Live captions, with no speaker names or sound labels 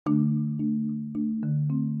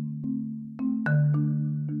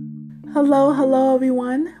Hello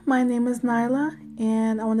everyone. My name is Nyla,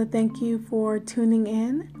 and I want to thank you for tuning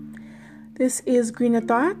in. This is Greener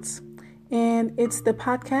Thoughts, and it's the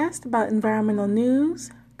podcast about environmental news,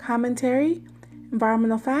 commentary,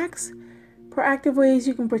 environmental facts, proactive ways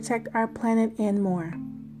you can protect our planet, and more.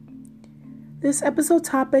 This episode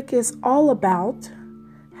topic is all about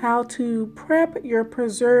how to prep your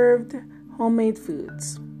preserved homemade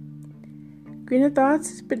foods. Greener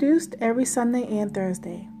Thoughts is produced every Sunday and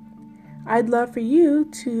Thursday. I'd love for you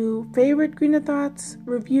to favorite Greener Thoughts,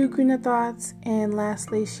 review Greener Thoughts, and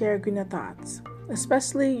lastly, share Greener Thoughts,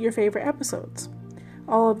 especially your favorite episodes.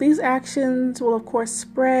 All of these actions will, of course,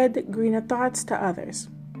 spread Greener Thoughts to others.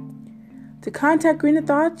 To contact Greener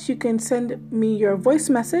Thoughts, you can send me your voice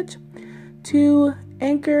message to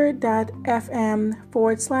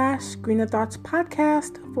anchor.fm/Greener Thoughts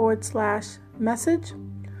podcast/message,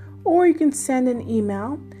 or you can send an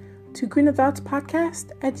email to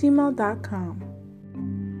greenerthoughtspodcast@gmail.com.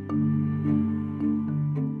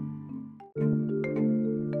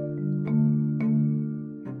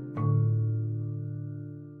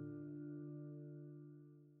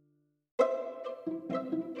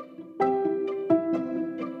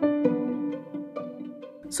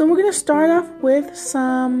 So we're going to start off with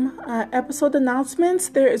some episode announcements.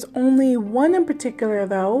 There is only one in particular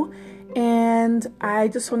though, and I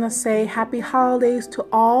just want to say happy holidays to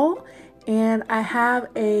all. And I have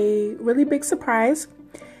a really big surprise,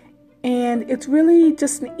 and it's really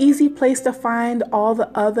just an easy place to find all the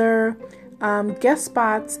other guest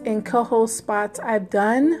spots and co-host spots I've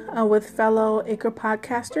done with fellow Anchor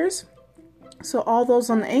podcasters. So all those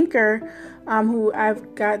on Anchor who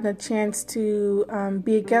I've gotten a chance to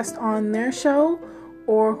be a guest on their show,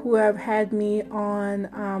 or who have had me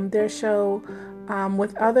on their show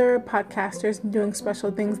with other podcasters doing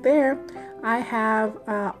special things there, I have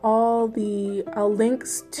all the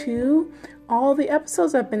links to all the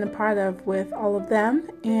episodes I've been a part of with all of them,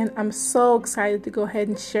 and I'm so excited to go ahead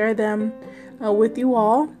and share them with you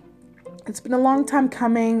all. It's been a long time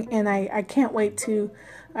coming, and I can't wait to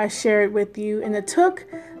share it with you. And it took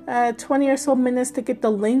 20 or so minutes to get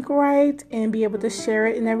the link right and be able to share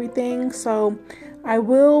it and everything. So I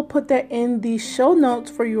will put that in the show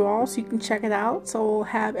notes for you all so you can check it out. So we'll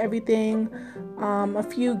have everything, a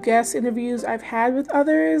few guest interviews I've had with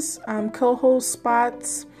others, co-host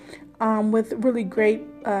spots with really great,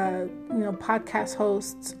 podcast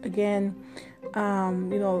hosts. Again,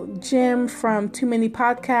 Jim from Too Many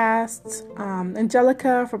Podcasts,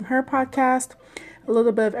 Angelica from her podcast, a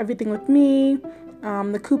little bit of everything with me,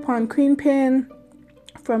 the Coupon Queen Pin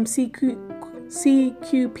from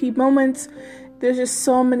CQP Moments. There's just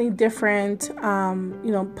so many different,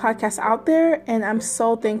 podcasts out there, and I'm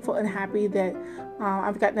so thankful and happy that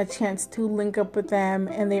I've gotten a chance to link up with them,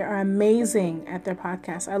 and they are amazing at their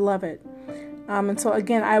podcast. I love it. And so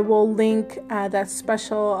again, I will link that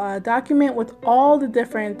special document with all the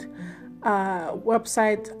different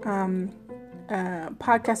website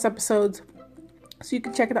podcast episodes, so you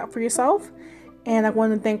can check it out for yourself. And I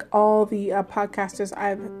want to thank all the podcasters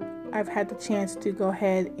I've had the chance to go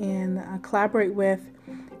ahead and collaborate with,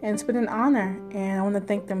 and it's been an honor, and I want to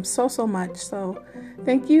thank them so much. So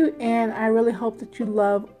thank you, and I really hope that you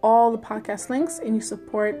love all the podcast links and you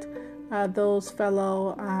support those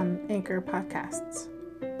fellow Anchor podcasts.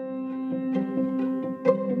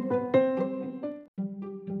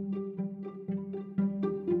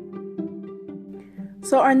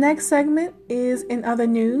 So our next segment is In Other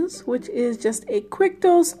News, which is just a quick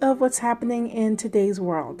dose of what's happening in today's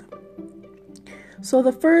world. So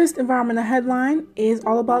the first environmental headline is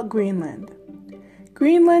all about Greenland.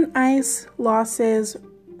 Greenland ice losses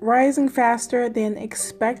rising faster than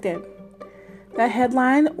expected. That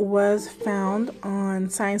headline was found on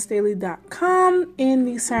ScienceDaily.com in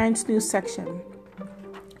the Science News section.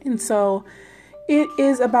 And so it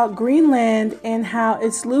is about Greenland and how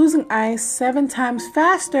it's losing ice 7 times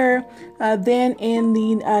faster than in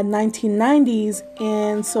the 1990s.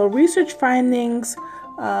 And so research findings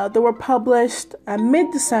that were published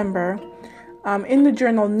mid-December in the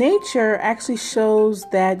journal Nature actually shows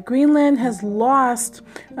that Greenland has lost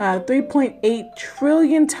 3.8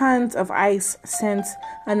 trillion tons of ice since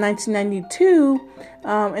 1992,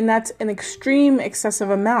 and that's an extreme excessive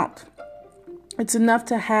amount. It's enough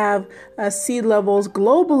to have sea levels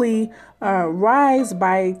globally rise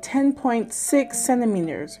by 10.6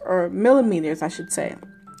 centimeters, or millimeters, I should say.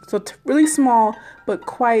 So it's really small, but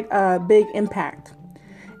quite a big impact.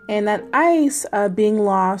 And that ice being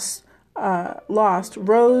lost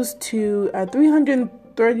rose to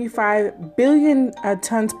 335 billion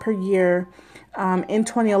tons per year in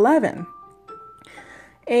 2011.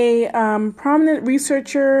 A prominent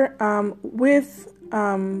researcher with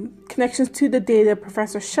connections to the data,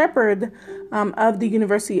 Professor Shepard of the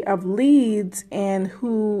University of Leeds, and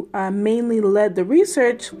who mainly led the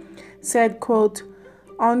research, said, quote,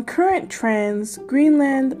 "On current trends,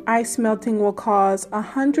 Greenland ice melting will cause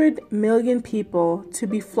 100 million people to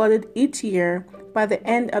be flooded each year by the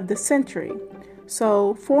end of the century.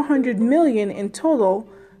 So 400 million in total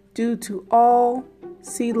due to all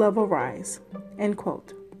sea level rise," end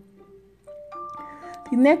quote.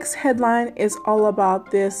 The next headline is all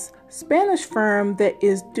about this Spanish firm that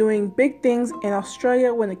is doing big things in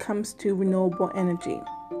Australia when it comes to renewable energy.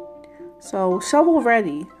 So, shovel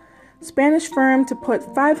ready. Spanish firm to put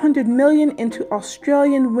 500 million into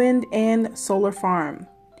Australian wind and solar farm.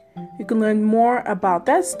 You can learn more about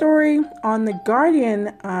that story on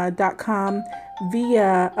theguardian.com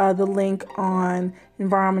via the link on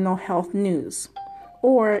Environmental Health News,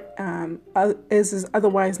 or is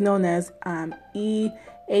otherwise known as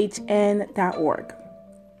ehn.org.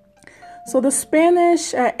 So the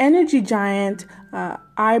Spanish energy giant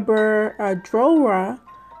Iberdrola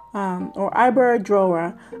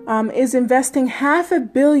is investing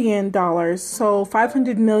 $500 million, so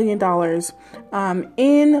 $500 million,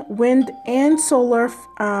 in wind and solar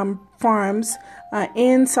farms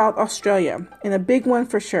in South Australia, and a big one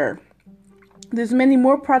for sure. There's many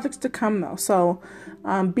more projects to come though, so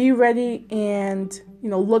be ready and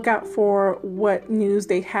look out for what news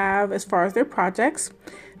they have as far as their projects.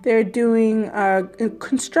 They're doing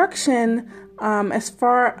construction as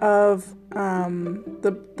far of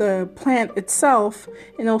the plant itself,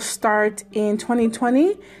 and it'll start in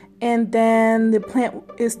 2020, and then the plant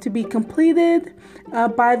is to be completed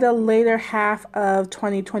by the later half of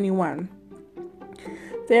 2021.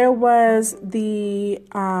 There was the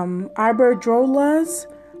Iberdrola's,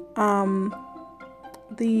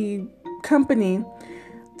 the company,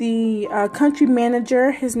 the country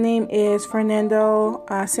manager. His name is Fernando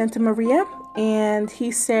Santamaria, and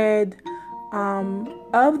he said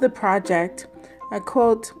of the project, I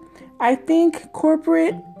quote, "I think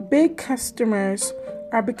corporate big customers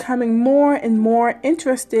are becoming more and more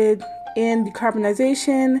interested in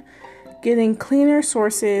decarbonization, getting cleaner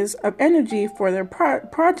sources of energy for their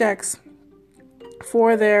projects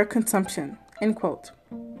for their consumption," end quote.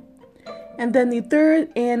 And then the third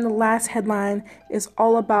and the last headline is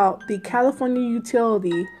all about the California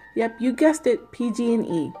utility. Yep, you guessed it,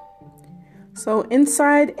 PG&E. So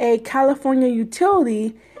inside a California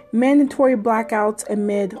utility, mandatory blackouts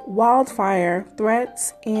amid wildfire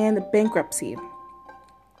threats and bankruptcy.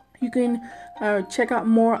 You can check out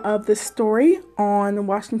more of this story on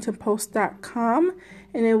WashingtonPost.com,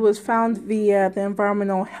 and it was found via the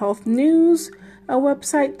Environmental Health News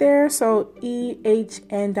website there, so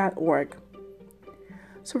ehn.org.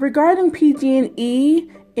 So regarding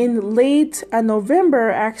PG&E, in late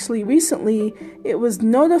November, actually recently, it was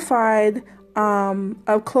notified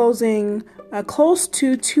of closing close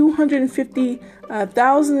to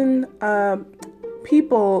 250,000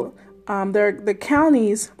 people, the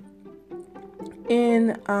counties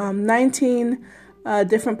in 19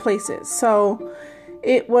 different places. So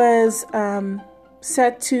it was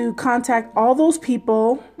set to contact all those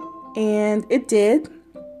people, and it did,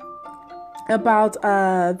 about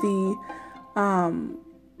the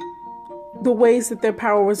ways that their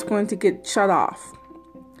power was going to get shut off.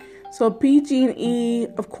 So PG&E,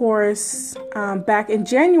 of course, back in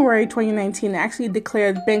January 2019, actually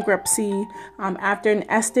declared bankruptcy after an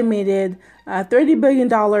estimated $30 billion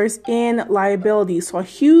in liabilities. So a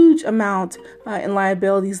huge amount in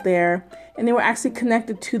liabilities there. And they were actually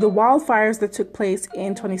connected to the wildfires that took place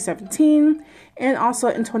in 2017 and also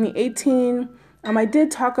in 2018. I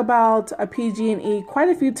did talk about PG&E quite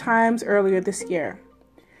a few times earlier this year.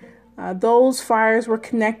 Those fires were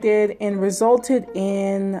connected and resulted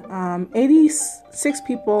in 86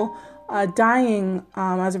 people dying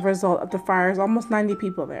as a result of the fires, almost 90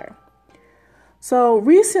 people there. So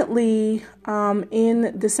recently,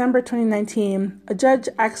 in December 2019, a judge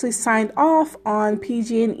actually signed off on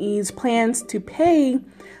PG&E's plans to pay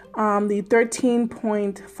the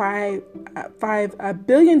 $13.5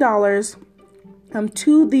 billion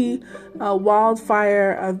to the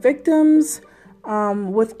wildfire victims,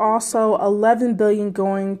 with also $11 billion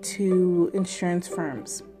going to insurance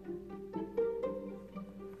firms.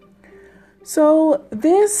 So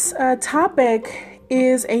this topic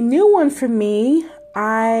is a new one for me.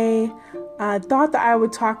 I thought that I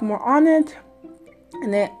would talk more on it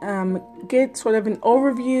and then get sort of an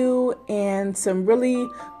overview and some really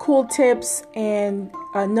cool tips and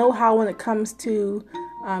know-how when it comes to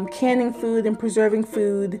canning food and preserving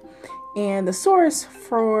food. And the source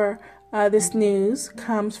for this news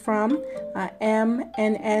comes from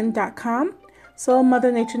mnn.com, so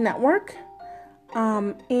Mother Nature Network.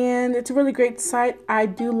 And it's a really great site. I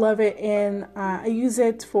do love it, and I use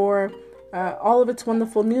it for all of its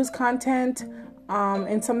wonderful news content,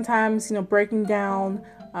 and sometimes, breaking down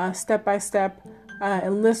step by step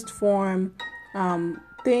in list form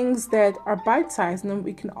things that are bite-sized and that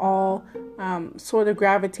we can all sort of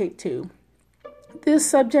gravitate to. This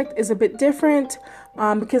subject is a bit different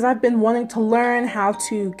because I've been wanting to learn how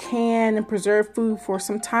to can and preserve food for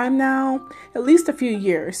some time now, at least a few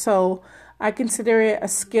years. So I consider it a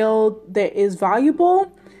skill that is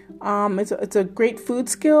valuable. It's a great food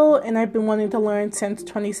skill, and I've been wanting to learn since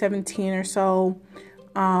 2017 or so.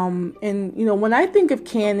 And when I think of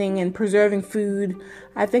canning and preserving food,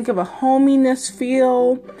 I think of a hominess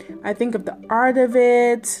feel. I think of the art of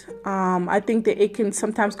it. I think that it can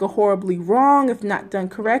sometimes go horribly wrong if not done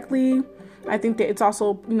correctly. I think that it's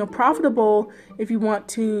also, profitable if you want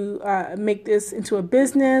to make this into a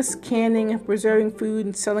business, canning and preserving food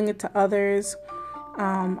and selling it to others.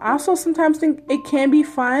 I also sometimes think it can be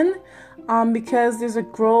fun because there's a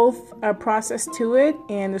growth process to it,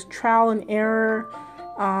 and there's trial and error.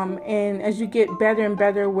 And as you get better and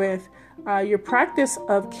better with your practice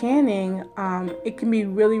of canning, it can be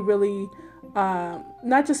really, really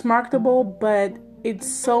not just marketable, but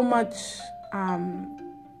it's so much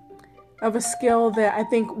of a skill that I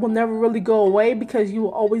think will never really go away, because you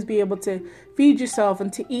will always be able to feed yourself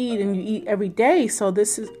and to eat, and you eat every day. So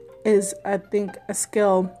this is I think, a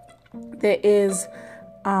skill that is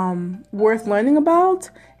worth learning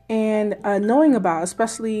about and knowing about,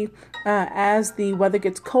 especially as the weather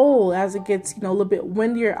gets cold, as it gets a little bit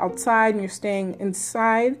windier outside and you're staying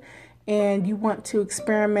inside and you want to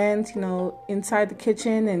experiment inside the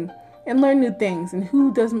kitchen and learn new things. And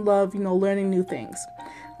who doesn't love learning new things?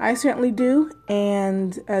 I certainly do,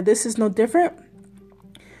 and this is no different.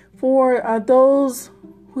 For those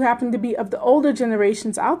who happen to be of the older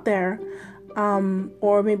generations out there,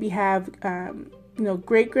 or maybe have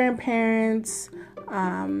great grandparents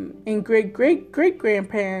and great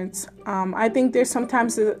grandparents, I think there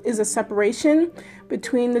sometimes is a separation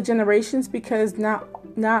between the generations, because not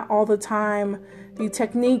all the time the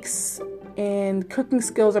techniques and cooking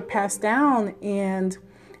skills are passed down, and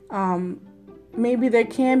maybe there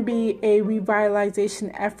can be a revitalization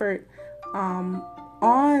effort on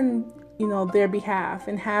their behalf,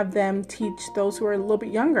 and have them teach those who are a little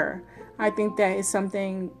bit younger. I think that is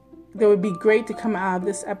something that would be great to come out of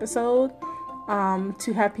this episode,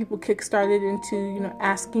 to have people kick-started into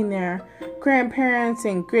asking their grandparents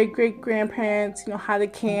and great-great-grandparents how to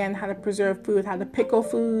can, how to preserve food, how to pickle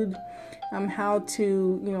food, how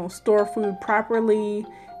to store food properly,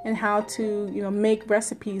 and how to make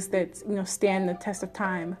recipes that stand the test of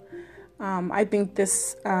time. I think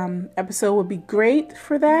this episode would be great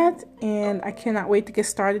for that, and I cannot wait to get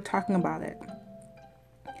started talking about it.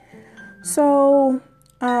 So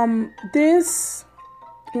this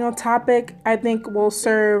topic, I think, will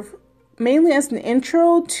serve mainly as an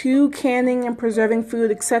intro to canning and preserving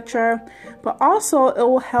food, etc. But also it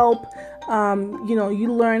will help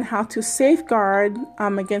you learn how to safeguard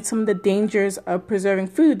against some of the dangers of preserving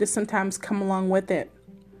food that sometimes come along with it.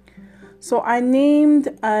 So I named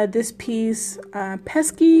this piece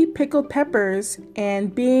Pesky Pickled Peppers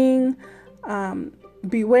and Beware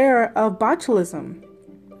of Botulism.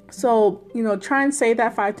 So, try and say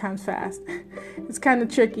that 5 times fast. It's kind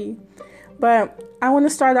of tricky. But I want to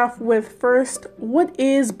start off with first, what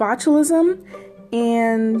is botulism?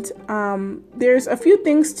 And there's a few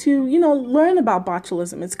things to, learn about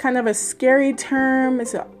botulism. It's kind of a scary term.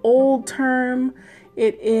 It's an old term.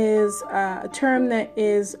 It is a term that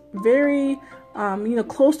is very,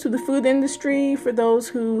 close to the food industry for those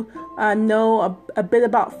who know a bit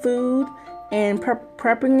about food and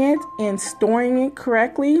prepping it and storing it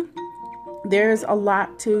correctly. There's a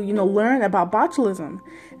lot to, learn about botulism.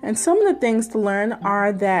 And some of the things to learn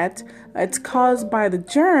are that it's caused by the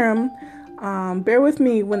germ, bear with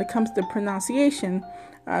me when it comes to pronunciation,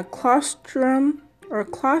 Clostridium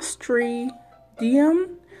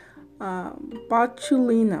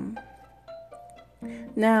botulinum.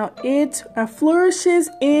 Now, it flourishes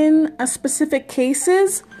in specific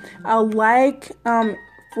cases, like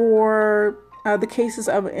for the cases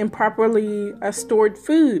of improperly stored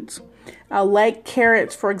foods, like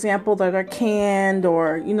carrots, for example, that are canned,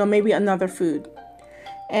 or maybe another food.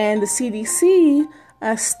 And the CDC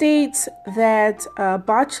states that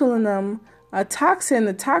botulinum toxin,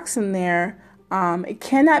 the toxin there, it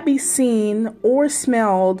cannot be seen or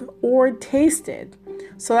smelled or tasted.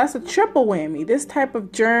 So that's a triple whammy. This type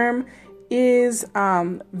of germ is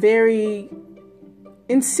very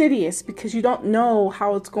insidious because you don't know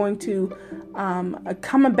how it's going to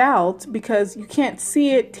come about, because you can't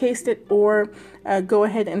see it, taste it, or go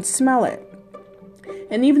ahead and smell it.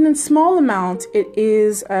 And even in small amounts, it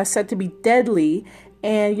is said to be deadly.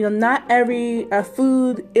 And not every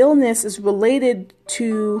food illness is related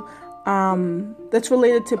to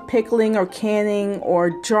pickling or canning or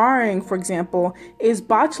jarring, for example, is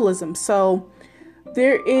botulism. So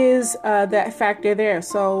there is that factor there.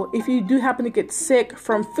 So if you do happen to get sick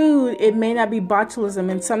from food, it may not be botulism.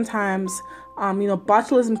 And sometimes,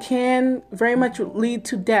 botulism can very much lead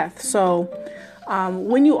to death. So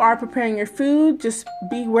when you are preparing your food, just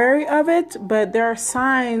be wary of it. But there are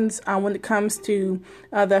signs when it comes to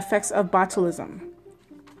the effects of botulism.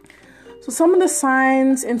 So some of the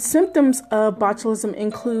signs and symptoms of botulism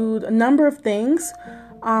include a number of things.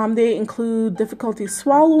 They include difficulty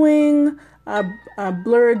swallowing,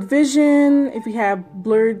 blurred vision, if you have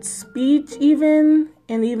blurred speech even,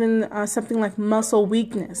 and even something like muscle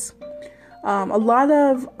weakness. A lot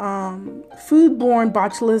of foodborne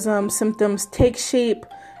botulism symptoms take shape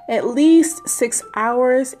at least 6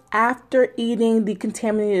 hours after eating the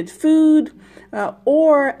contaminated food,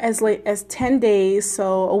 or as late as 10 days,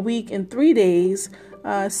 so a week and 3 days.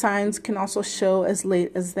 Signs can also show as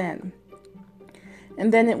late as then.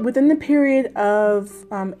 And then within the period of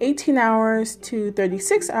 18 hours to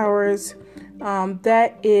 36 hours,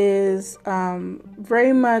 that is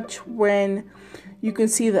very much when you can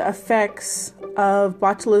see the effects of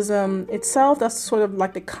botulism itself. That's sort of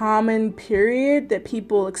like the common period that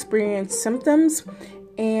people experience symptoms,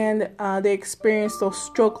 and they experience those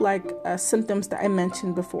stroke-like symptoms that I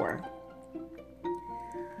mentioned before.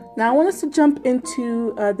 Now I want us to jump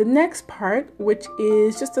into the next part, which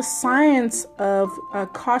is just the science of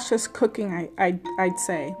cautious cooking, I'd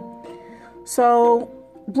say. So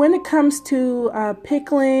when it comes to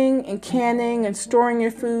pickling and canning and storing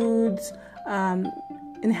your foods,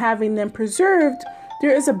 and having them preserved,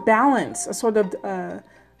 there is a balance, a sort of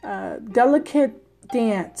delicate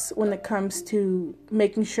dance when it comes to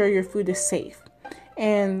making sure your food is safe.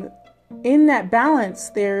 And in that balance,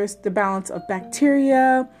 there's the balance of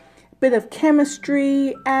bacteria, a bit of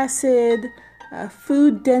chemistry, acid,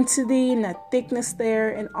 food density and that thickness there,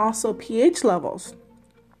 and also pH levels.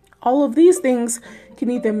 All of these things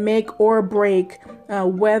can either make or break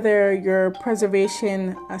whether your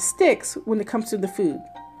preservation sticks when it comes to the food.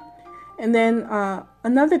 And then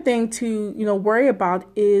another thing to worry about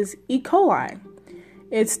is E. coli.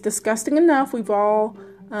 It's disgusting enough. We've all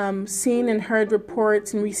seen and heard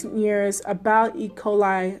reports in recent years about E.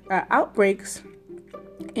 coli outbreaks,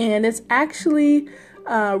 and it's actually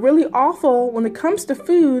really awful when it comes to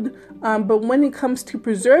food, but when it comes to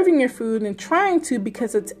preserving your food and trying to,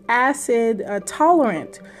 because it's acid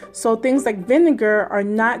tolerant. So things like vinegar are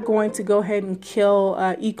not going to go ahead and kill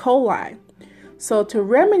E. coli. So to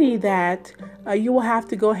remedy that, you will have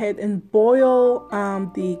to go ahead and boil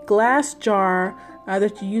the glass jar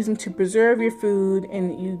that you're using to preserve your food,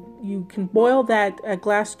 and you can boil that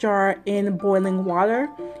glass jar in boiling water,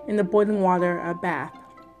 bath.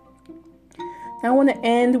 Now I want to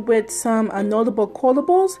end with some notable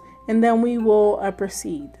quotables, and then we will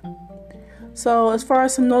proceed. So as far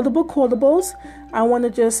as some notable quotables, I want to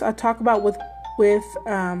just talk about with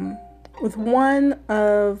one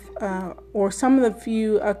of or some of the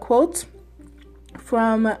few quotes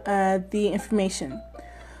from the information.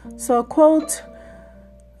 So quote,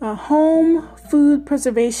 home food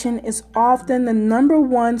preservation is often the number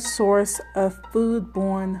one source of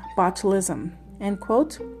foodborne botulism, end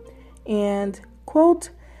quote. And quote,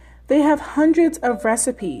 they have hundreds of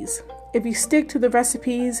recipes. If you stick to the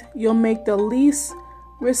recipes, you'll make the least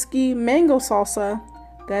risky mango salsa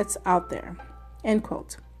that's out there, end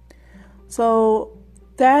quote. So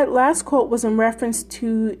that last quote was in reference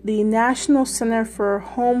to the National Center for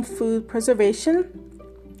Home Food Preservation,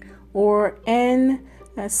 or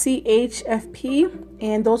NCHFP,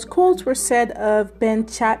 and those quotes were said of Ben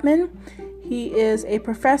Chapman. He is a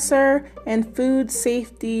professor and food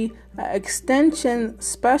safety extension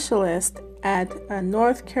specialist at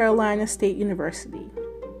North Carolina State University.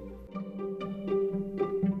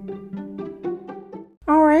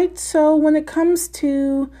 All right, so when it comes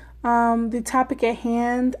to the topic at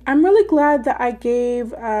hand, I'm really glad that I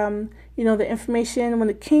gave the information when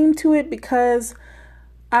it came to it, because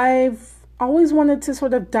I've always wanted to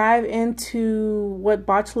sort of dive into what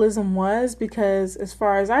botulism was, because as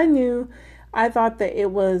far as I knew, I thought that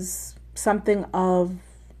it was something of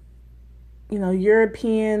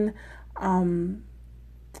European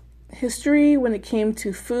history when it came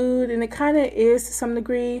to food, and it kind of is to some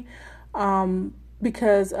degree.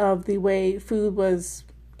 because of the way food was,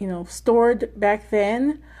 stored back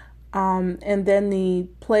then. And then the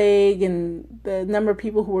plague and the number of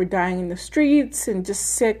people who were dying in the streets and just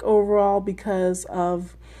sick overall because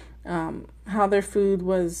of how their food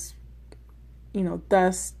was,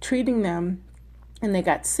 thus treating them, and they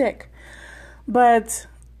got sick. But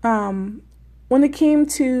when it came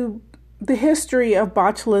to the history of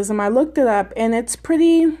botulism, I looked it up, and it's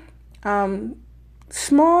pretty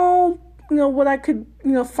small. What I could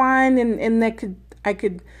find and that I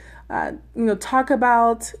could talk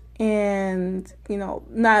about, and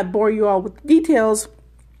not bore you all with details.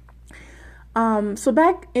 So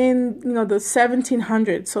back in the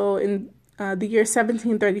 1700s, so in the year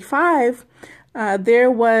 1735,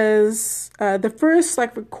 there was the first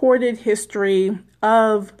recorded history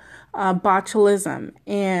of botulism,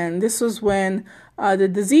 and this was when the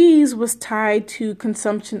disease was tied to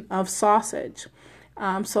consumption of sausage.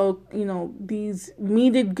 So these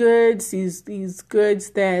meated goods, these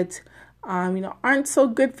goods that aren't so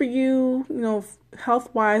good for you,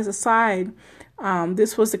 health-wise aside,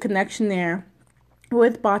 this was the connection there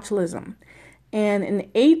with botulism. And in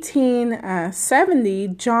 1870,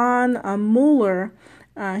 John Mueller,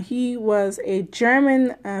 he was a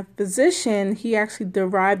German physician. He actually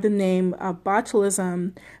derived the name of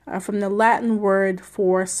botulism from the Latin word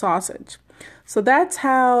for sausage. So that's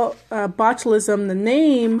how botulism, the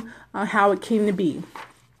name, how it came to be,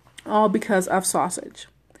 all because of sausage.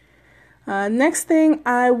 Next thing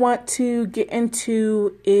I want to get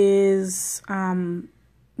into is,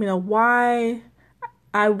 why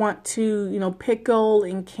I want to, pickle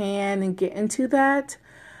and can and get into that.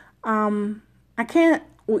 I can't,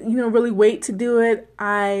 really wait to do it.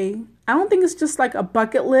 I don't think it's just like a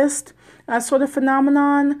bucket list sort of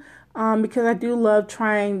phenomenon, because I do love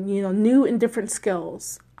trying, new and different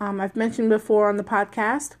skills. I've mentioned before on the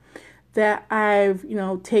podcast that I've,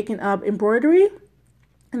 taken up embroidery,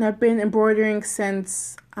 and I've been embroidering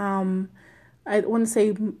since, I want to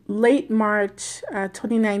say late March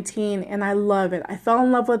 2019, and I love it. I fell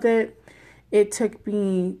in love with it. It took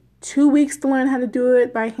me 2 weeks to learn how to do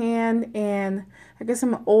it by hand, and I guess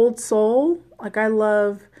I'm an old soul. I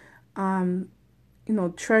love,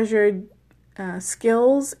 treasured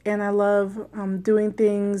skills, and I love doing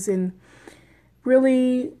things and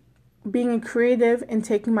really being creative and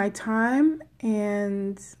taking my time.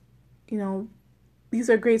 And, these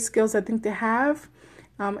are great skills, I think, to have.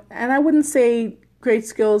 And I wouldn't say great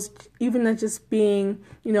skills even as just being,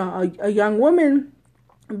 a young woman,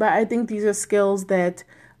 but I think these are skills that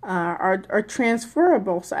are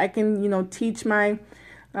transferable. So I can, teach my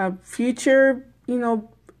future,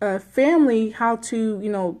 family how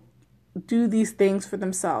to, do these things for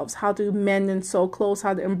themselves, how to mend and sew clothes,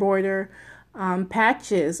 how to embroider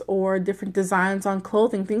patches or different designs on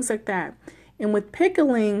clothing, things like that. And with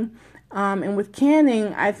pickling, and with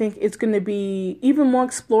canning, I think it's going to be even more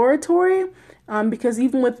exploratory, because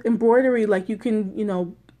even with embroidery, you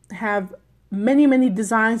can, have many, many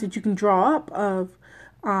designs that you can draw up of,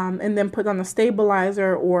 and then put on a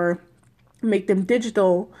stabilizer or make them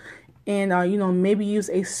digital, and, maybe use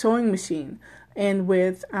a sewing machine. And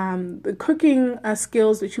with the cooking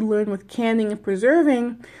skills that you learn with canning and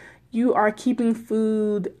preserving, you are keeping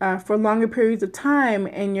food for longer periods of time,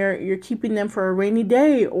 and you're keeping them for a rainy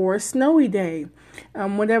day or a snowy day,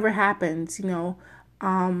 whatever happens. Getting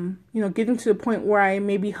to the point where I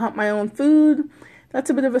maybe hunt my own food, that's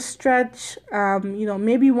a bit of a stretch.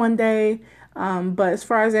 Maybe one day. But as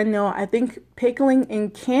far as I know, I think pickling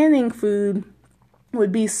and canning food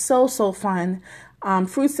would be so fun.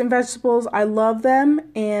 Fruits and vegetables, I love them,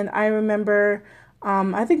 and I remember.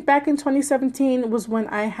 I think back in 2017 was when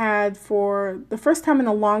I had, for the first time in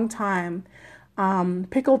a long time,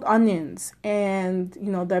 pickled onions, and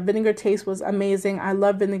the vinegar taste was amazing. I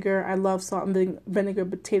love vinegar. I love salt and vinegar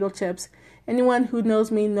potato chips. Anyone who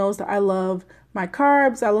knows me knows that I love my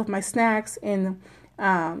carbs. I love my snacks, and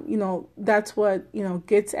that's what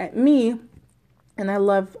gets at me. And I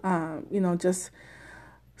love just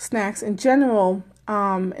snacks in general.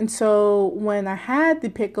 And so when I had the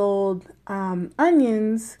pickled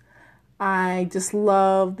onions, I just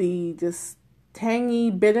love the just tangy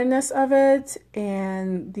bitterness of it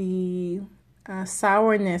and the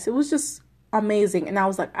sourness. It was just amazing. And I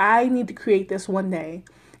was like, I need to create this one day.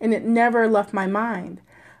 And it never left my mind.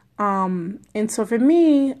 And so for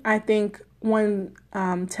me, I think one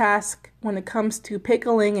task when it comes to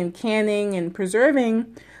pickling and canning and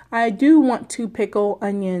preserving, I do want to pickle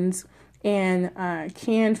onions and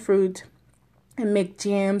canned fruit and make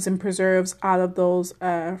jams and preserves out of those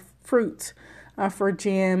fruits for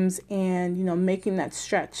jams and making that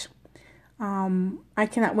stretch. I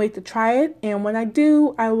cannot wait to try it. And when I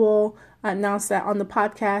do, I will announce that on the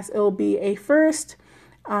podcast. It will be a first.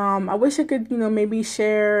 I wish I could, maybe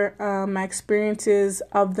share my experiences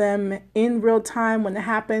of them in real time when it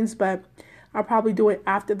happens, but I'll probably do it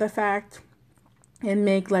after the fact and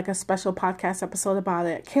make like a special podcast episode about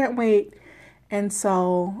it. Can't wait. And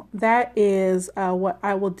so that is what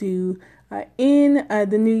I will do in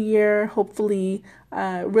the new year, hopefully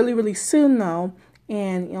really, really soon though,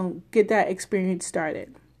 and get that experience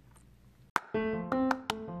started.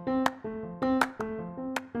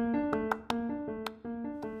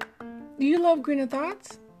 Do you love Greener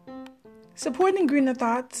Thoughts? Supporting Greener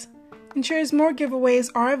Thoughts ensures more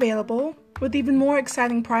giveaways are available with even more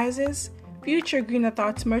exciting prizes, future Greener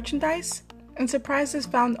Thoughts merchandise, and surprises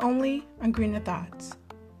found only on Greener Thoughts.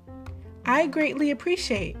 I greatly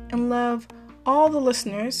appreciate and love all the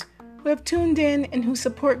listeners who have tuned in and who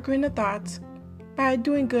support Greener Thoughts by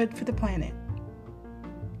doing good for the planet.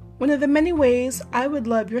 One of the many ways I would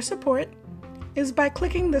love your support is by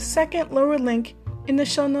clicking the second lower link in the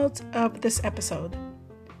show notes of this episode.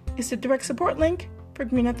 It's the direct support link for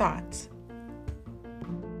Greener Thoughts.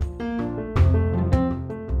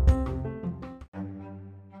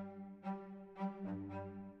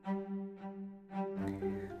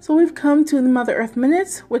 So we've come to the Mother Earth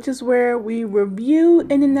Minutes, which is where we review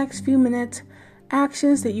in the next few minutes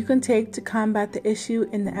actions that you can take to combat the issue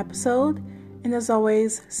in the episode. And as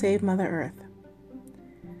always, save Mother Earth.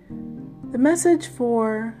 The message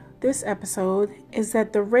for this episode is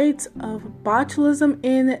that the rates of botulism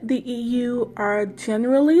in the EU are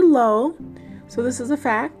generally low. So this is a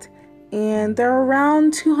fact. And there are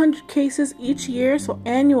around 200 cases each year, so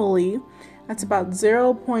annually. That's about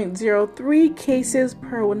 0.03 cases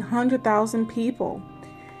per 100,000 people.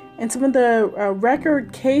 And some of the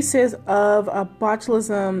record cases of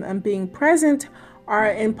botulism being present are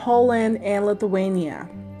in Poland and Lithuania.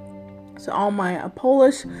 So all my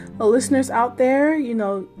Polish listeners out there,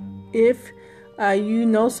 if you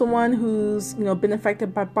know someone who's been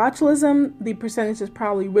affected by botulism, the percentage is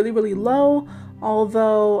probably really, really low.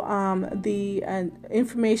 Although the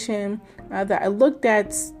information that I looked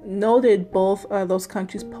at noted both those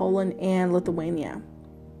countries, Poland and Lithuania.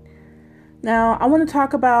 Now, I want to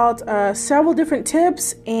talk about several different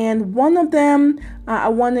tips, and one of them, I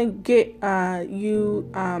want to get you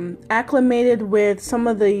acclimated with some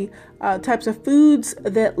of the types of foods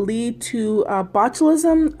that lead to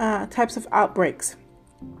botulism types of outbreaks.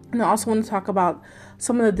 And I also want to talk about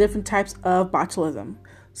some of the different types of botulism.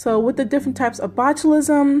 So with the different types of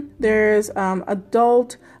botulism, there's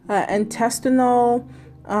adult intestinal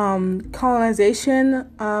colonization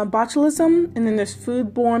botulism, and then there's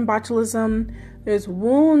foodborne botulism, there's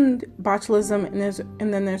wound botulism,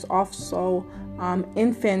 and then there's also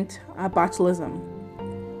infant botulism.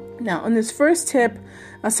 Now, in this first tip,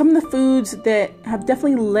 some of the foods that have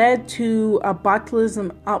definitely led to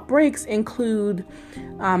botulism outbreaks include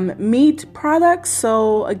meat products.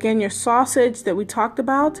 So again, your sausage that we talked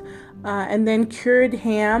about, and then cured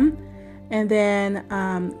ham, and then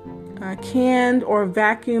canned or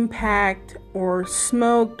vacuum packed or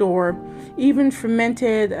smoked or even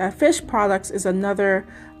fermented fish products is another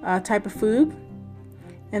type of food.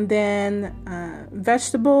 And then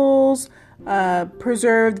vegetables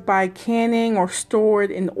preserved by canning or stored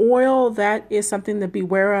in oil, that is something to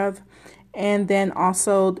beware of. And then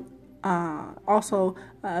also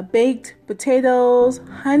baked potatoes,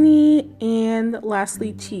 honey, and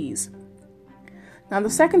lastly cheese. Now the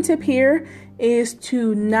second tip here is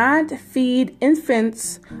to not feed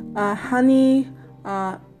infants honey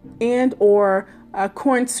and or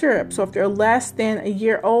corn syrup. So if they're less than a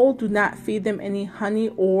year old, do not feed them any honey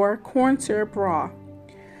or corn syrup raw.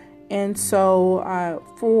 And so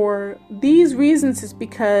for these reasons, it's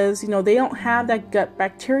because, they don't have that gut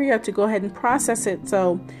bacteria to go ahead and process it.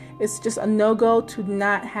 So it's just a no-go to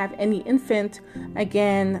not have any infant,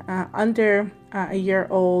 again, under a year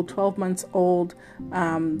old, 12 months old.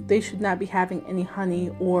 They should not be having any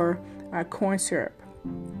honey or corn syrup.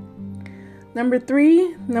 Number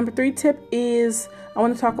three tip is I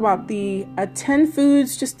want to talk about the 10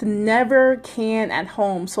 foods just to never can at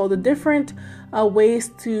home. So the different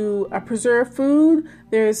ways to preserve food.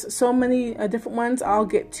 There's so many different ones I'll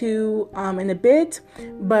get to in a bit.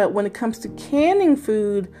 But when it comes to canning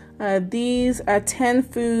food, these 10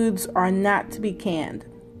 foods are not to be canned.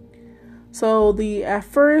 So the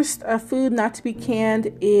first food not to be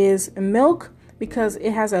canned is milk because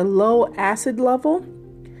it has a low acid level.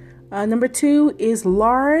 Number 2 is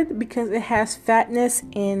lard because it has fatness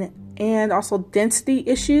and also density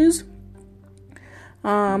issues.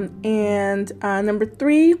 And number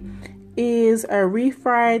 3 is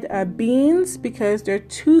refried beans because they're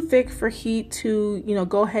too thick for heat to,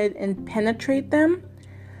 go ahead and penetrate them.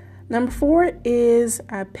 Number 4 is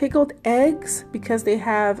pickled eggs because they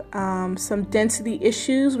have some density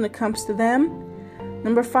issues when it comes to them.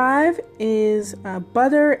 Number 5 is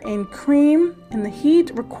butter and cream, and the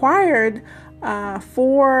heat required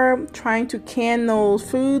for trying to can those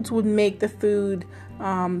foods would make the food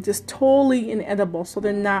just totally inedible, so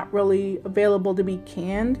they're not really available to be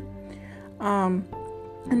canned.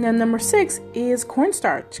 And then number 6 is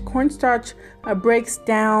cornstarch. Cornstarch breaks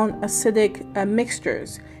down acidic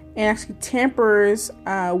mixtures and actually tampers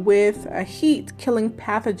with heat, killing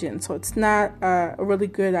pathogens, so it's not a really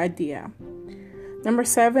good idea. Number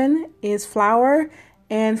 7 is flour,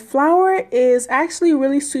 and flour is actually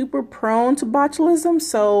really super prone to botulism,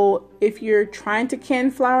 so if you're trying to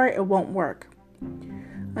can flour, it won't work.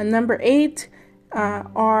 Number 8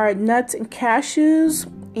 are nuts and cashews,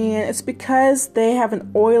 and it's because they have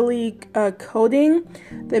an oily coating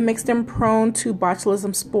that makes them prone to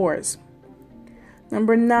botulism spores.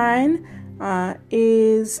 Number 9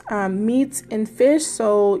 is meats and fish.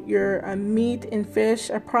 So your meat and fish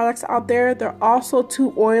products out there, they're also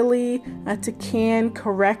too oily to can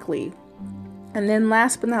correctly. And then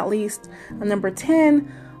last but not least, number 10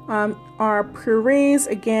 are purees.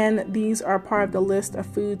 Again, these are part of the list of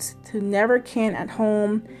foods to never can at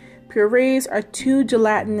home. Purees are too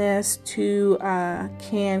gelatinous to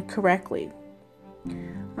can correctly.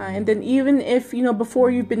 And then even if, before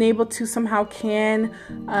you've been able to somehow can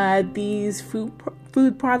these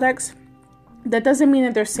food products, that doesn't mean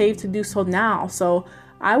that they're safe to do so now. So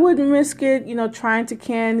I wouldn't risk it, trying to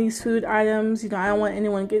can these food items. I don't want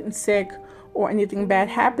anyone getting sick or anything bad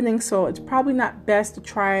happening. So it's probably not best to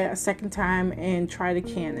try it a second time and try to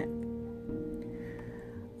can it.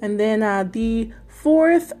 And then the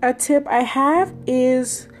fourth tip I have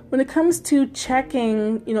is when it comes to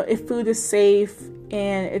checking, if food is safe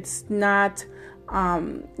and it's not,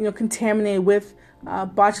 contaminated with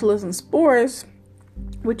botulism spores,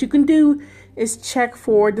 what you can do is check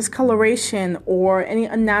for discoloration or any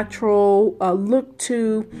unnatural look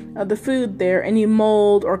to the food there, any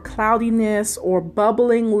mold or cloudiness or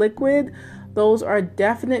bubbling liquid. Those are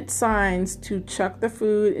definite signs to chuck the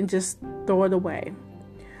food and just throw it away.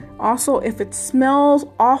 Also, if it smells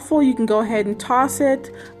awful, you can go ahead and toss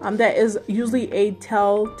it. That is usually a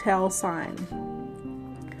telltale sign.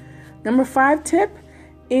 Number 5 tip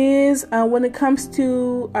is when it comes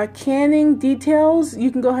to canning details,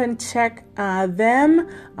 you can go ahead and check them.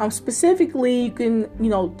 Specifically, you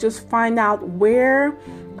can, just find out where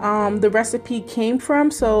the recipe came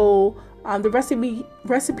from. So the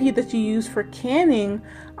recipe that you use for canning,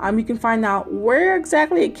 you can find out where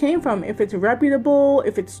exactly it came from. If it's reputable,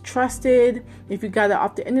 if it's trusted, if you got it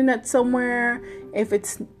off the internet somewhere, if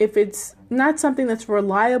it's not something that's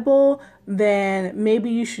reliable, then maybe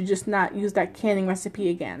you should just not use that canning recipe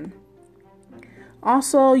again.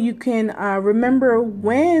 Also, you can remember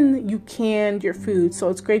when you canned your food. So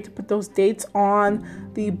it's great to put those dates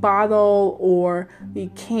on the bottle or the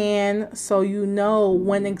can so you know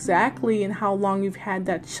when exactly and how long you've had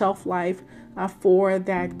that shelf life for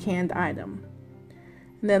that canned item.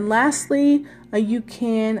 And then lastly, you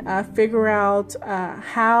can figure out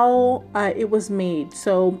how it was made.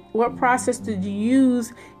 So what process did you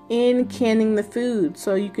use in canning the food,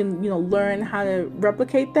 so you can learn how to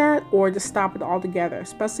replicate that or just stop it altogether,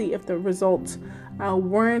 especially if the results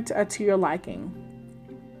weren't to your liking.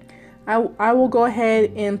 I will go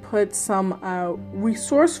ahead and put some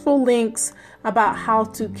resourceful links about how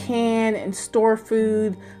to can and store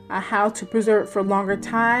food, how to preserve it for a longer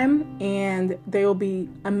time, and they will be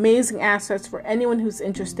amazing assets for anyone who's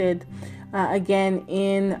interested again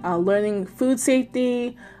in learning food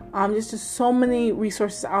safety. There's just so many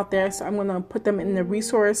resources out there, so I'm going to put them in the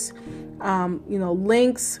resource,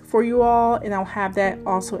 links for you all, and I'll have that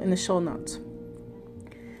also in the show notes.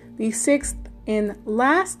 The sixth and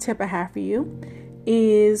last tip I have for you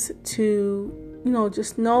is to,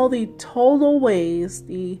 just know the total ways,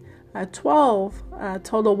 the 12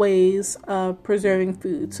 total ways of preserving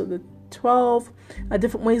food. So the 12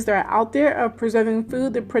 different ways that are out there of preserving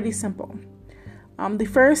food, they're pretty simple. The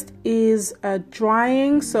first is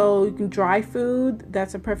drying, so you can dry food.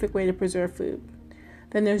 That's a perfect way to preserve food.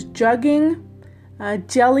 Then there's jugging,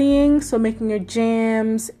 jellying, so making your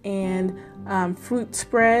jams and fruit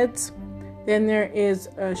spreads. Then there is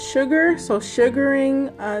sugar, so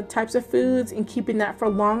sugaring types of foods and keeping that for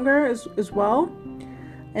longer as well.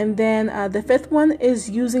 And then the fifth one is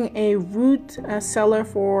using a root cellar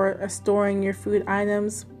for storing your food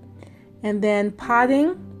items. And then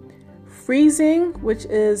potting, freezing, which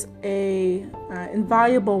is a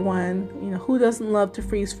invaluable one. Who doesn't love to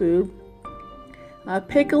freeze food?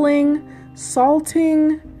 Pickling,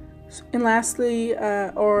 salting, and lastly,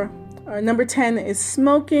 or number 10 is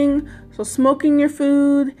smoking. So smoking your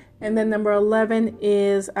food. And then number 11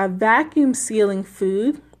 is vacuum sealing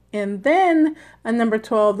food. And then number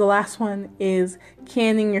 12, the last one, is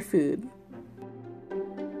canning your food.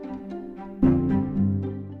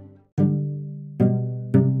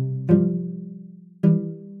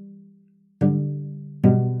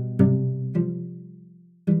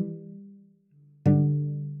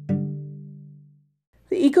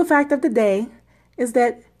 The eco-fact of the day is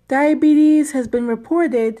that diabetes has been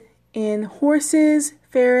reported in horses,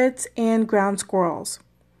 ferrets, and ground squirrels.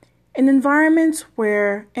 In environments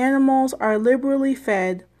where animals are liberally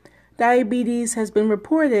fed, diabetes has been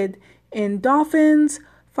reported in dolphins,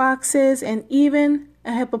 foxes, and even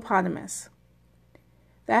a hippopotamus.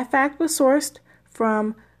 That fact was sourced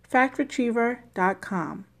from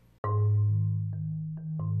factretriever.com.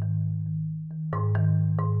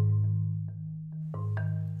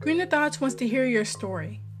 Greener Thoughts wants to hear your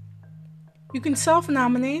story. You can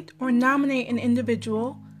self-nominate or nominate an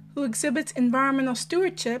individual who exhibits environmental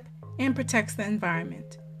stewardship and protects the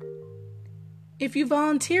environment. If you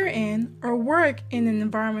volunteer in or work in an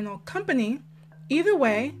environmental company, either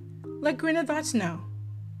way, let Greener Thoughts know.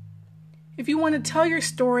 If you want to tell your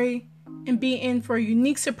story and be in for a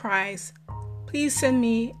unique surprise, please send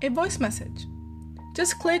me a voice message.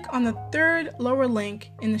 Just click on the third lower link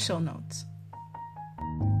in the show notes.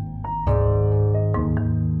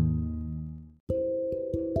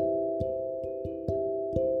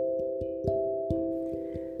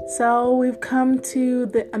 So we've come to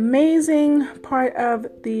the amazing part of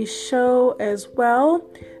the show as well,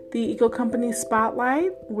 the Eco Company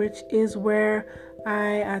Spotlight, which is where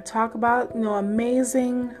I talk about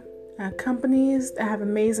amazing companies that have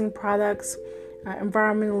amazing products,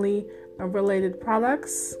 environmentally related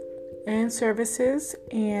products and services.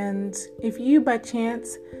 And if you by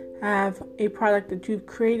chance have a product that you've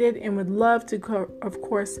created and would love to, of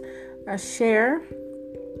course, share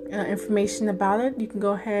information about it, you can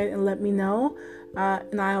go ahead and let me know,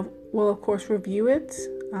 and I will of course review it.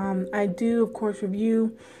 I do of course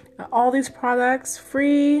review all these products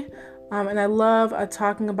free, and I love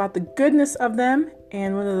talking about the goodness of them.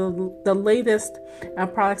 And one of the latest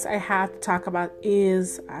products I have to talk about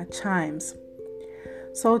is Chimes.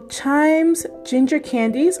 So Chimes ginger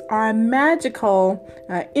candies are magical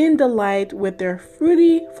in delight with their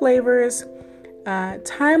fruity flavors,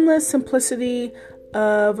 timeless simplicity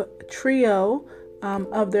of trio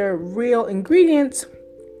of their real ingredients,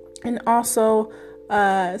 and also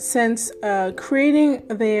since creating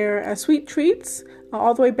their sweet treats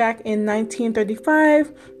all the way back in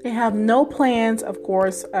 1935, they have no plans, of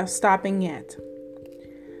course, stopping yet.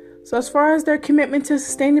 So as far as their commitment to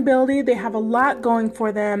sustainability, they have a lot going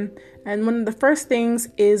for them. And one of the first things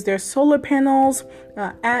is their solar panels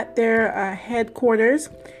at their headquarters.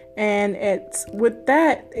 And it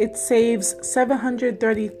saves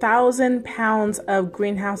 730,000 pounds of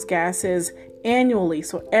greenhouse gases annually,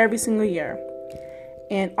 so every single year.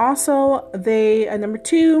 And also, they, number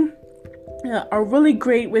 2, are really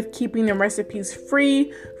great with keeping their recipes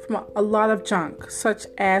free from a lot of junk, such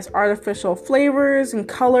as artificial flavors and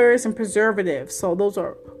colors and preservatives. So those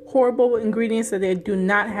are horrible ingredients that they do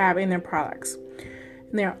not have in their products.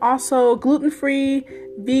 And they're also gluten-free,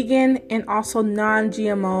 vegan, and also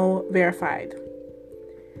non-GMO verified.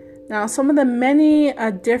 Now, some of the many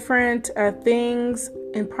different things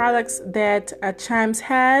and products that Chimes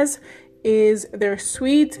has is their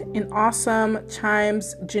sweet and awesome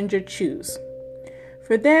Chimes Ginger Chews.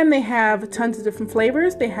 For them, they have tons of different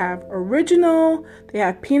flavors. They have original, they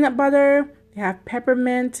have peanut butter, they have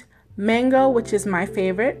peppermint, mango, which is my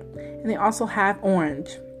favorite, and they also have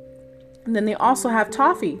orange. And then they also have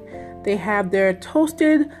toffee. They have their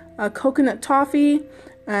toasted coconut toffee,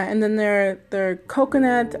 and then their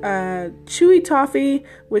coconut chewy toffee,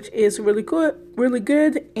 which is really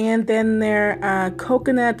good, and then their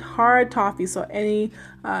coconut hard toffee. So any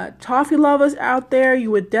toffee lovers out there,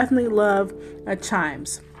 you would definitely love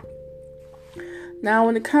Chimes. Now,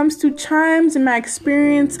 when it comes to Chimes and my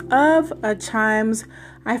experience of Chimes,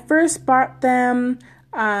 I first bought them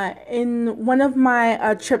in one of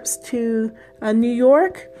my trips to New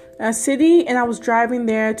York City, and I was driving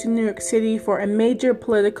there to New York City for a major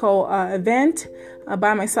political event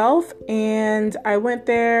by myself, and I went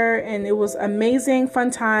there, and it was amazing,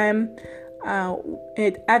 fun time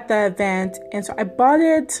at the event. And so I bought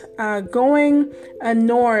it going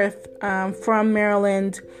north from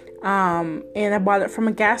Maryland, and I bought it from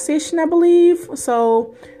a gas station, I believe.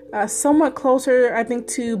 So somewhat closer, I think,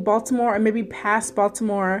 to Baltimore or maybe past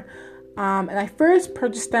Baltimore. And I first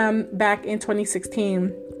purchased them back in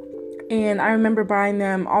 2016. And I remember buying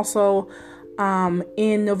them also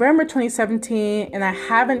in November 2017, and I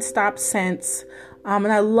haven't stopped since.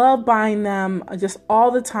 And I love buying them just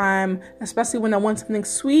all the time, especially when I want something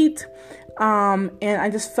sweet. And I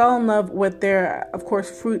just fell in love with their, of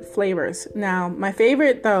course, fruit flavors. Now, my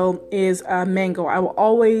favorite, though, is mango. I will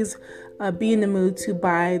always be in the mood to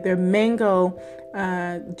buy their mango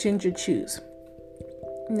ginger chews.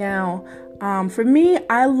 Now, for me,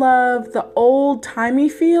 I love the old-timey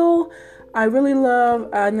feel. I really love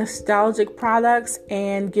nostalgic products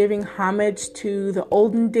and giving homage to the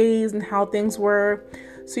olden days and how things were.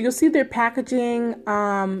 So you'll see their packaging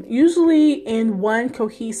usually in one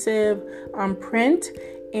cohesive print,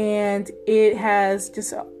 and it has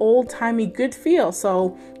just an old-timey good feel.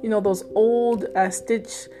 So, those old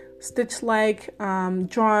stitch-like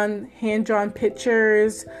hand-drawn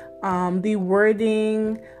pictures, the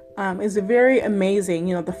wording is very amazing.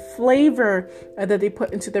 The flavor that they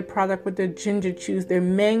put into their product with their ginger chews, their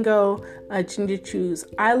mango ginger chews.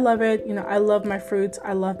 I love it. I love my fruits.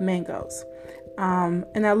 I love mangoes.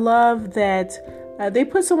 And I love that they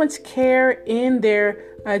put so much care in their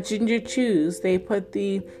ginger chews. They put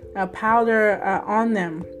the powder on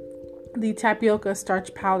them, the tapioca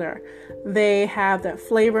starch powder. They have that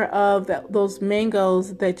flavor of those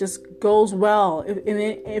mangoes that just goes well.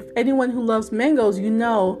 If anyone who loves mangoes,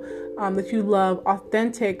 that you love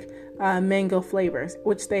authentic mango flavors,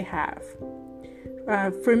 which they have.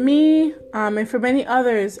 For me, and for many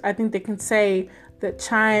others, I think they can say that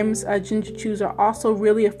Chimes ginger chews are also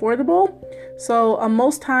really affordable. So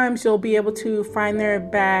most times you'll be able to find their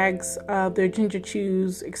bags of their ginger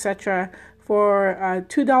chews, etc., for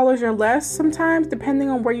 $2 or less sometimes, depending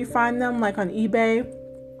on where you find them, like on eBay,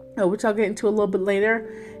 which I'll get into a little bit later,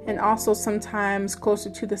 and also sometimes closer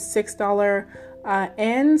to the $6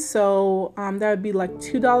 end. So that would be like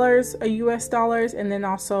 $2 US dollars, and then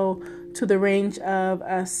also to the range of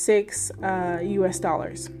 $6 US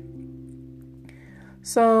dollars.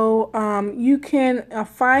 So you can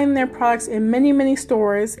find their products in many, many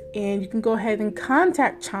stores, and you can go ahead and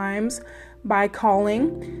contact Chimes by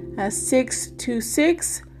calling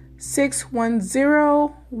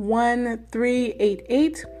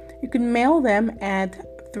 626-610-1388. You can mail them at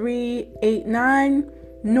 389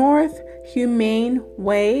 North Humane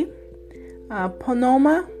Way,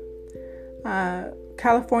 Pomona,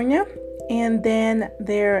 California. And then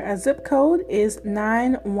their zip code is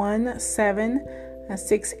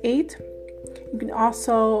 91768. You can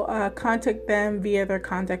also contact them via their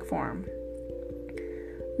contact form.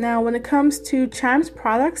 Now, when it comes to Chimes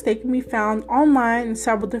products, they can be found online in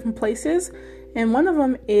several different places. And one of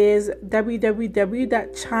them is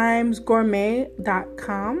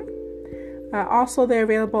www.chimesgourmet.com. Also, they're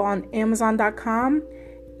available on Amazon.com,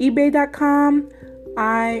 eBay.com,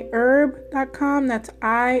 iHerb.com. That's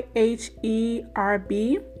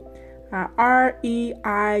IHERB.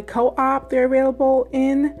 REI Co-op, they're available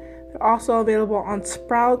in. They're also available on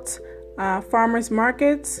Sprouts Farmers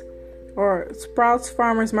Markets, or Sprouts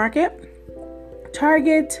Farmers Market,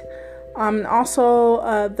 Target, also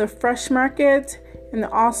the Fresh Market, and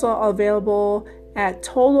also available at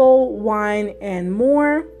Total Wine and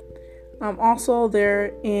More. Also,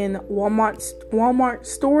 they're in Walmart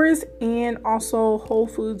stores and also Whole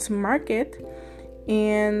Foods Market,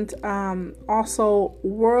 and also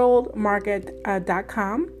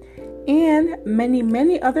worldmarket.com, and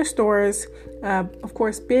many other stores, of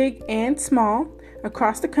course, big and small,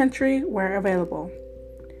 across the country where available.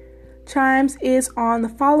 Chimes is on the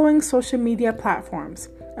following social media platforms: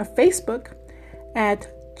 Facebook at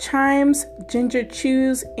Chimes Ginger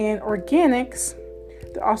Chews and Organics.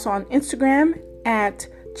 They're also on Instagram at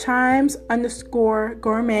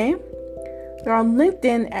Chimes_gourmet. They're on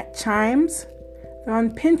LinkedIn at Chimes. They're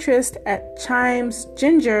on Pinterest at Chimes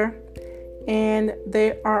Ginger. And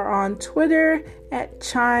they are on Twitter at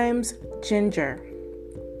Chimes Ginger.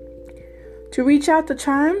 To reach out to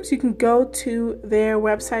Chimes, you can go to their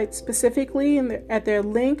website specifically and at their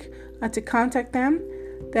link to contact them.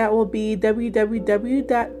 That will be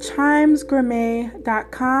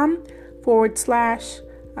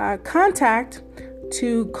www.chimesgourmet.com/contact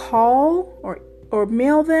to call or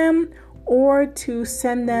mail them or to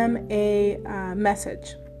send them a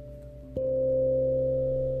message.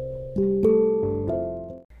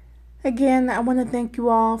 Again, I want to thank you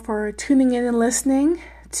all for tuning in and listening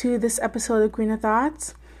to this episode of Greener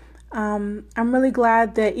Thoughts. I'm really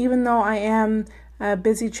glad that even though I am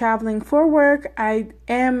busy traveling for work, I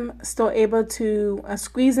am still able to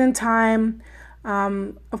squeeze in time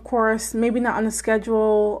Of course, maybe not on the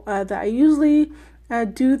schedule that I usually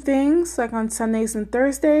do things like on Sundays and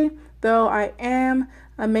Thursday, though I am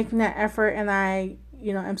making that effort, and I,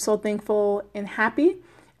 am so thankful and happy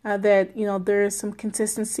that, there is some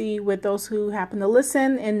consistency with those who happen to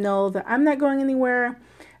listen and know that I'm not going anywhere,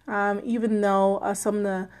 even though some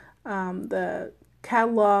of the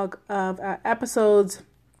catalog of episodes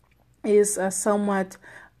is somewhat,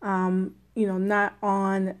 not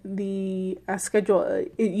on the schedule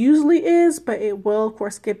it usually is, but it will, of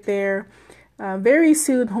course, get there very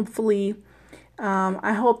soon, hopefully.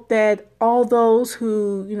 I hope that all those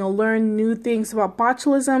who, learn new things about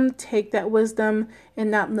botulism take that wisdom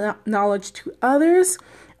and that knowledge to others.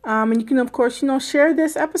 And you can, of course, share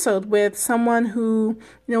this episode with someone who,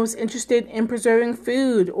 is interested in preserving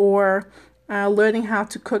food or learning how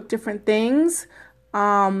to cook different things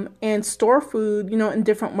and store food, in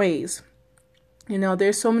different ways.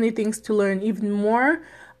 There's so many things to learn even more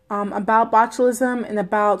about botulism and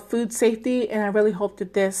about food safety. And I really hope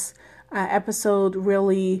that this episode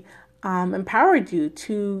really empowered you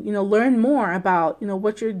to, learn more about,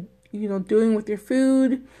 what you're, doing with your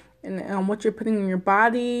food and what you're putting in your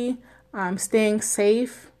body, staying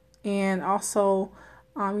safe. And also,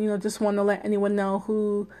 just want to let anyone know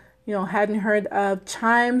who, hadn't heard of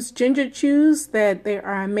Chime's ginger chews that they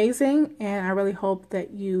are amazing. And I really hope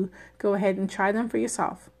that you go ahead and try them for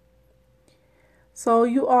yourself. So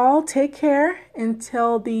you all take care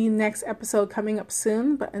until the next episode coming up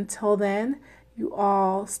soon. But until then, you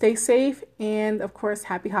all stay safe and, of course,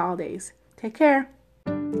 happy holidays. Take care.